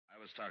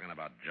was talking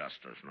about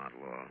justice, not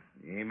law.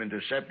 You aiming to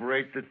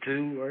separate the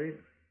two, are you?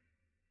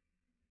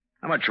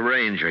 How much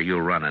range are you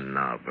running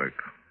now, Burke?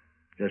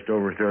 Just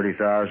over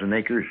 30,000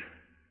 acres.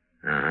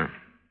 Uh-huh.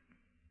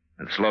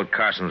 And Sloat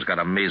Carson's got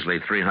a measly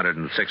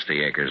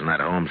 360 acres in that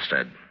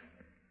homestead.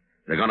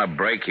 They're going to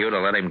break you to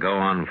let him go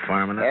on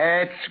farming it?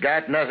 That's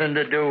got nothing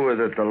to do with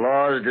it. The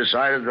law's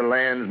decided the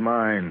land's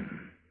mine.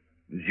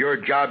 It's your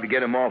job to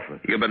get him off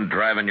it. You've been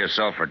driving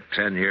yourself for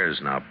 10 years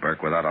now,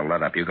 Burke, without a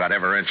let-up. You got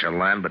every inch of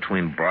land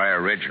between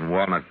Briar Ridge and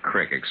Walnut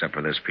Creek, except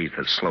for this piece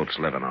that Sloat's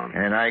living on.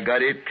 And I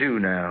got it, too,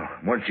 now,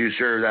 once you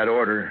serve that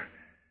order.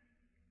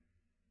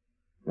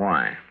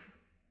 Why?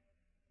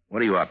 What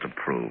do you have to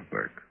prove,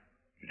 Burke?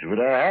 It's what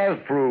I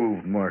have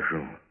proved,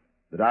 Marshal.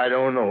 That I'd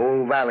own the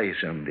whole valley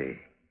someday.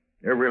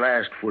 Every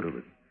last foot of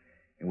it.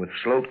 And with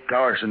Sloat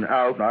Carson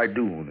out, I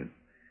do own it.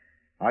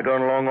 I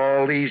gone along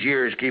all these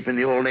years keeping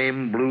the old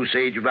name Blue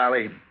Sage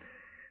Valley.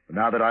 But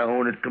now that I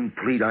own it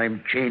complete,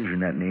 I'm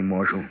changing that name,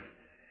 Marshal.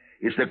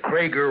 It's the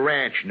Krager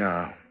Ranch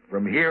now.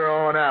 From here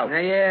on out.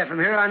 Yeah, from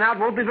here on out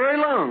won't be very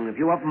long if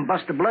you up and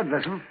bust a blood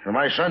vessel. So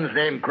my son's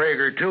named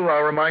Krager, too,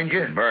 I'll remind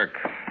you. Burke.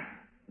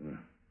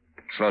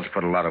 Sloat's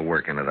put a lot of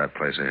work into that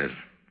place of his.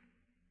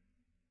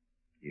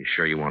 You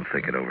sure you won't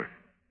think it over?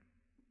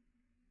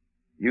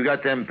 You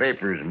got them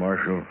papers,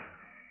 Marshal.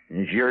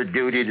 It's your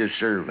duty to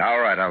serve. All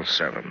right, I'll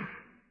serve him.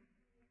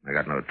 I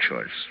got no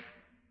choice.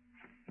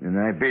 And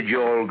I bid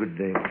you all good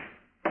day.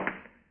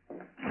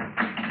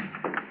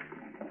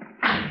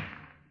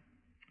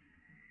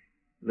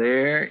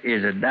 There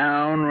is a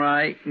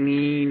downright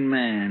mean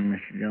man,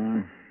 Mr.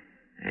 Dillon.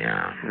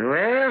 Yeah.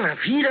 Well, if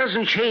he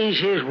doesn't change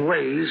his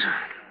ways,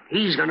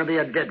 he's going to be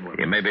a dead one.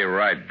 You may be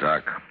right,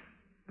 Doc.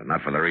 But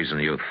not for the reason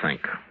you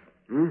think.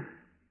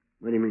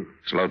 What do you mean?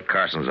 Sloat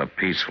Carson's a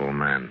peaceful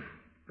man.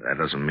 But that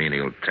doesn't mean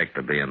he'll take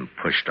to being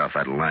pushed off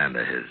that land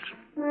of his.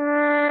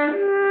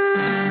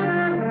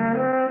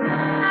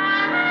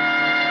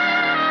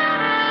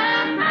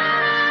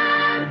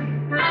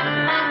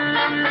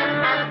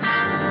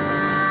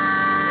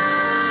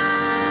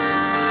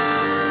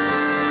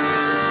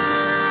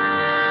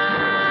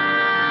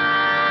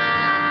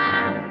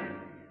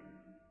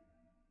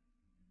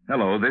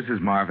 Hello, this is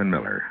Marvin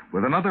Miller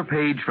with another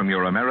page from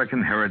your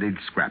American Heritage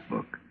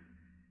Scrapbook.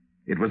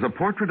 It was a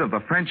portrait of the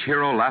French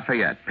hero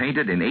Lafayette,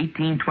 painted in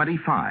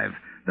 1825,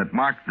 that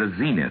marked the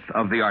zenith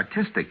of the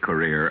artistic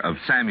career of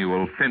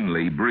Samuel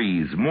Finley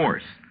Breeze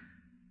Morse.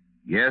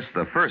 Yes,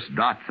 the first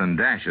dots and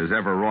dashes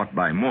ever wrought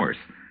by Morse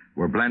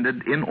were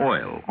blended in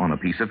oil on a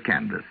piece of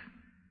canvas.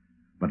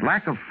 But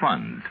lack of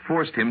funds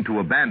forced him to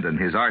abandon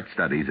his art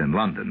studies in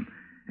London,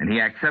 and he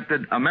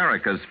accepted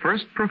America's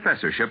first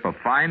professorship of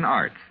fine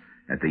arts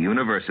at the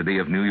University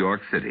of New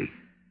York City.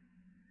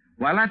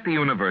 While at the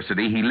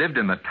university, he lived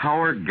in the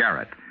Tower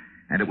Garret,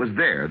 and it was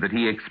there that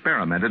he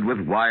experimented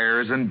with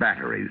wires and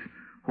batteries,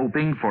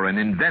 hoping for an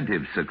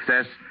inventive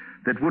success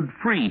that would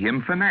free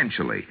him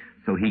financially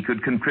so he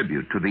could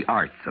contribute to the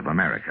arts of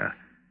America.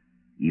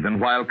 Even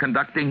while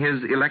conducting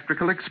his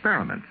electrical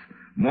experiments,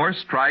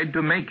 Morse tried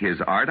to make his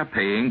art a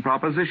paying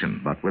proposition,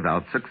 but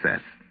without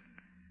success.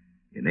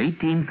 In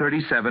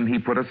 1837, he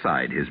put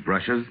aside his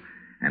brushes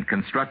and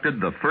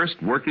constructed the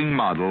first working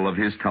model of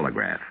his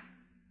telegraph.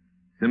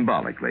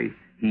 Symbolically,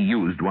 he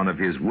used one of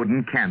his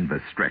wooden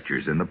canvas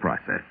stretchers in the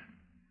process.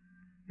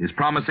 His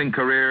promising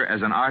career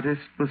as an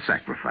artist was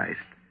sacrificed.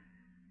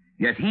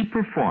 Yet he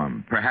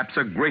performed perhaps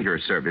a greater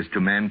service to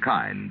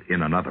mankind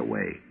in another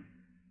way.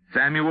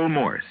 Samuel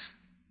Morse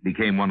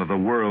became one of the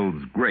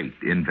world's great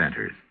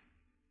inventors.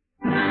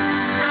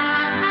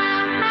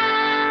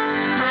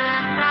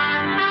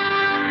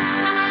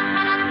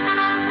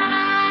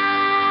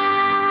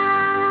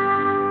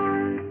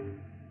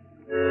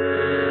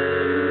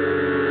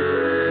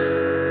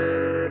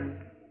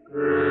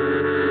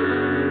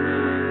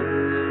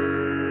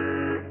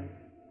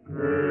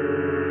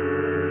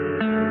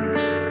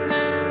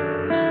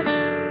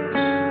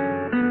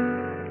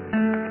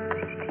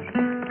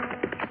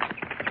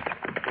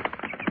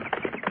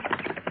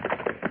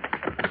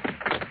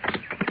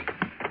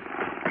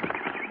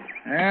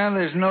 Well,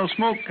 there's no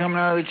smoke coming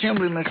out of the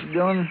chimney, Mr.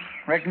 Dillon.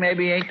 Reckon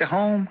maybe he ain't to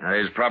home.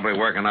 He's probably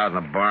working out in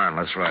the barn.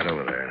 Let's ride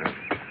over there.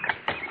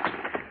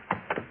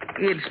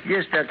 It's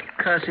just a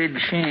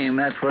cussed shame,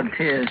 that's what it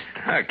is.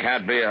 That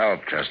can't be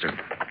helped, Chester.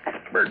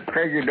 Bert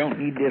Krager don't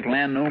need this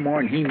land no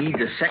more, and he needs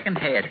a second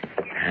head.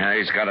 Yeah,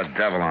 he's got a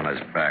devil on his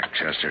back,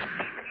 Chester.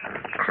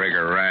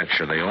 Krager Ranch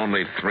are the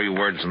only 3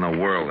 words in the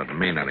world that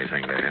mean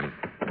anything to him.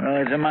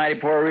 Well, it's a mighty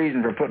poor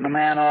reason for putting a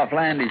man off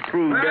land he's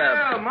proved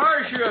up. Well,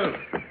 Marshal,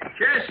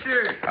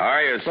 Chester. How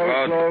are you,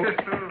 Sloat?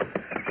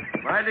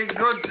 Mighty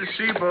good to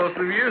see both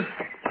of you.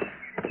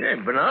 You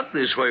ain't been out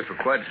this way for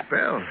quite a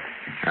spell.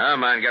 Oh,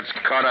 man gets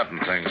caught up in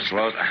things,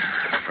 Sloat.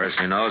 First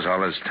he knows,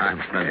 all his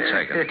time's been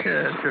taken.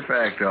 That's a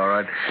fact, all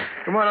right.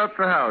 Come on up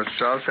to the house.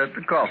 I'll set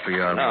the coffee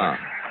on. Oh.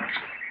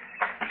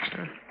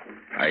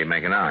 How you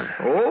making out?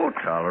 Oh,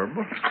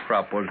 tolerable.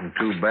 Crop wasn't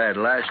too bad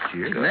last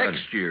year. Good.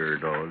 Next year,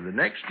 though. The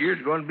next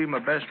year's going to be my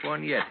best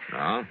one yet.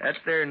 Oh? That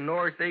there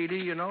North 80,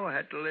 you know, I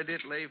had to let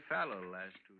it lay fallow last 2 years.